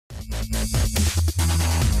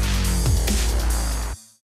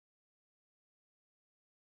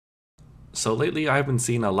So lately I've been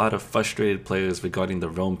seeing a lot of frustrated players regarding the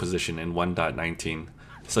roam position in 1.19.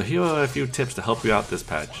 So here are a few tips to help you out this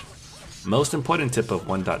patch. Most important tip of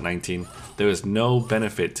 1.19, there is no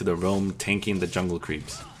benefit to the roam tanking the jungle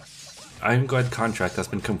creeps. Iron Guard contract has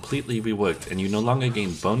been completely reworked and you no longer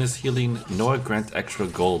gain bonus healing nor grant extra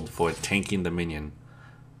gold for tanking the minion.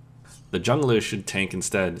 The jungler should tank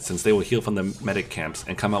instead since they will heal from the medic camps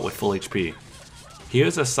and come out with full HP.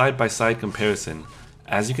 Here's a side-by-side comparison.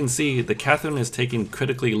 As you can see, the Catherine is taken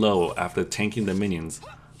critically low after tanking the minions,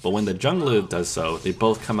 but when the jungler does so, they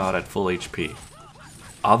both come out at full HP.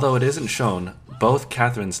 Although it isn't shown, both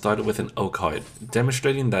Catherines started with an oak heart,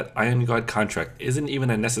 demonstrating that Iron Guard contract isn't even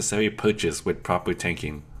a necessary purchase with proper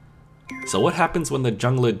tanking. So what happens when the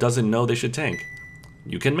jungler doesn't know they should tank?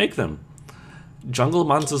 You can make them. Jungle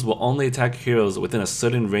monsters will only attack heroes within a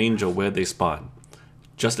certain range of where they spawn.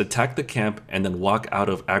 Just attack the camp and then walk out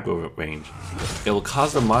of aggro range. It will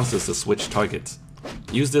cause the monsters to switch targets.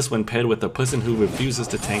 Use this when paired with a person who refuses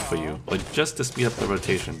to tank for you, or just to speed up the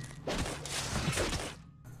rotation.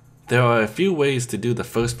 There are a few ways to do the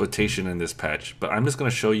first rotation in this patch, but I'm just going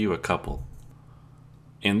to show you a couple.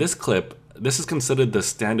 In this clip, this is considered the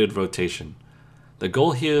standard rotation. The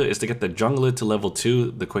goal here is to get the jungler to level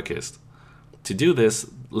 2 the quickest. To do this,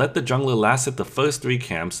 let the jungler last hit the first 3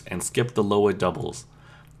 camps and skip the lower doubles.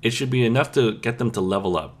 It should be enough to get them to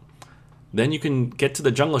level up. Then you can get to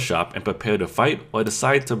the jungle shop and prepare to fight or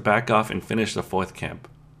decide to back off and finish the 4th camp.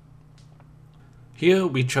 Here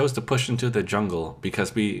we chose to push into the jungle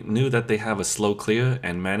because we knew that they have a slow clear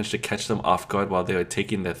and managed to catch them off guard while they are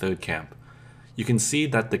taking their 3rd camp. You can see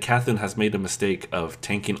that the Catherine has made a mistake of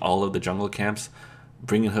tanking all of the jungle camps,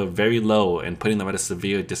 bringing her very low and putting them at a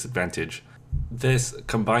severe disadvantage. This,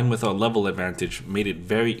 combined with our level advantage, made it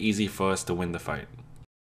very easy for us to win the fight.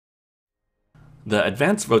 The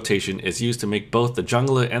advanced rotation is used to make both the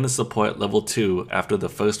jungler and the support level 2 after the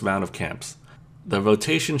first round of camps. The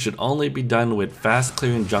rotation should only be done with fast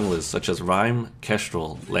clearing junglers such as Rhyme,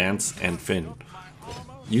 Kestrel, Lance, and Finn.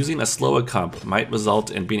 Using a slower comp might result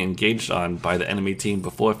in being engaged on by the enemy team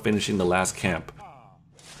before finishing the last camp.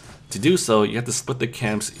 To do so, you have to split the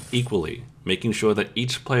camps equally, making sure that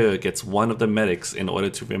each player gets one of the medics in order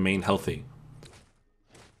to remain healthy.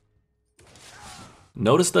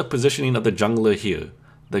 Notice the positioning of the jungler here.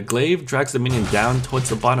 The glaive drags the minion down towards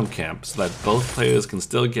the bottom camp so that both players can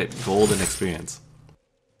still get gold and experience.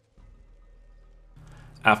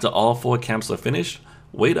 After all 4 camps are finished,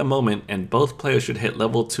 wait a moment and both players should hit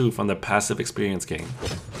level 2 from the passive experience gain.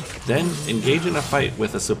 Then engage in a fight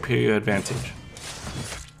with a superior advantage.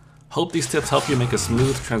 Hope these tips help you make a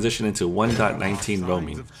smooth transition into 1.19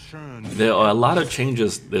 roaming. There are a lot of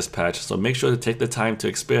changes this patch, so make sure to take the time to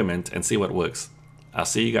experiment and see what works. I'll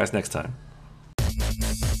see you guys next time.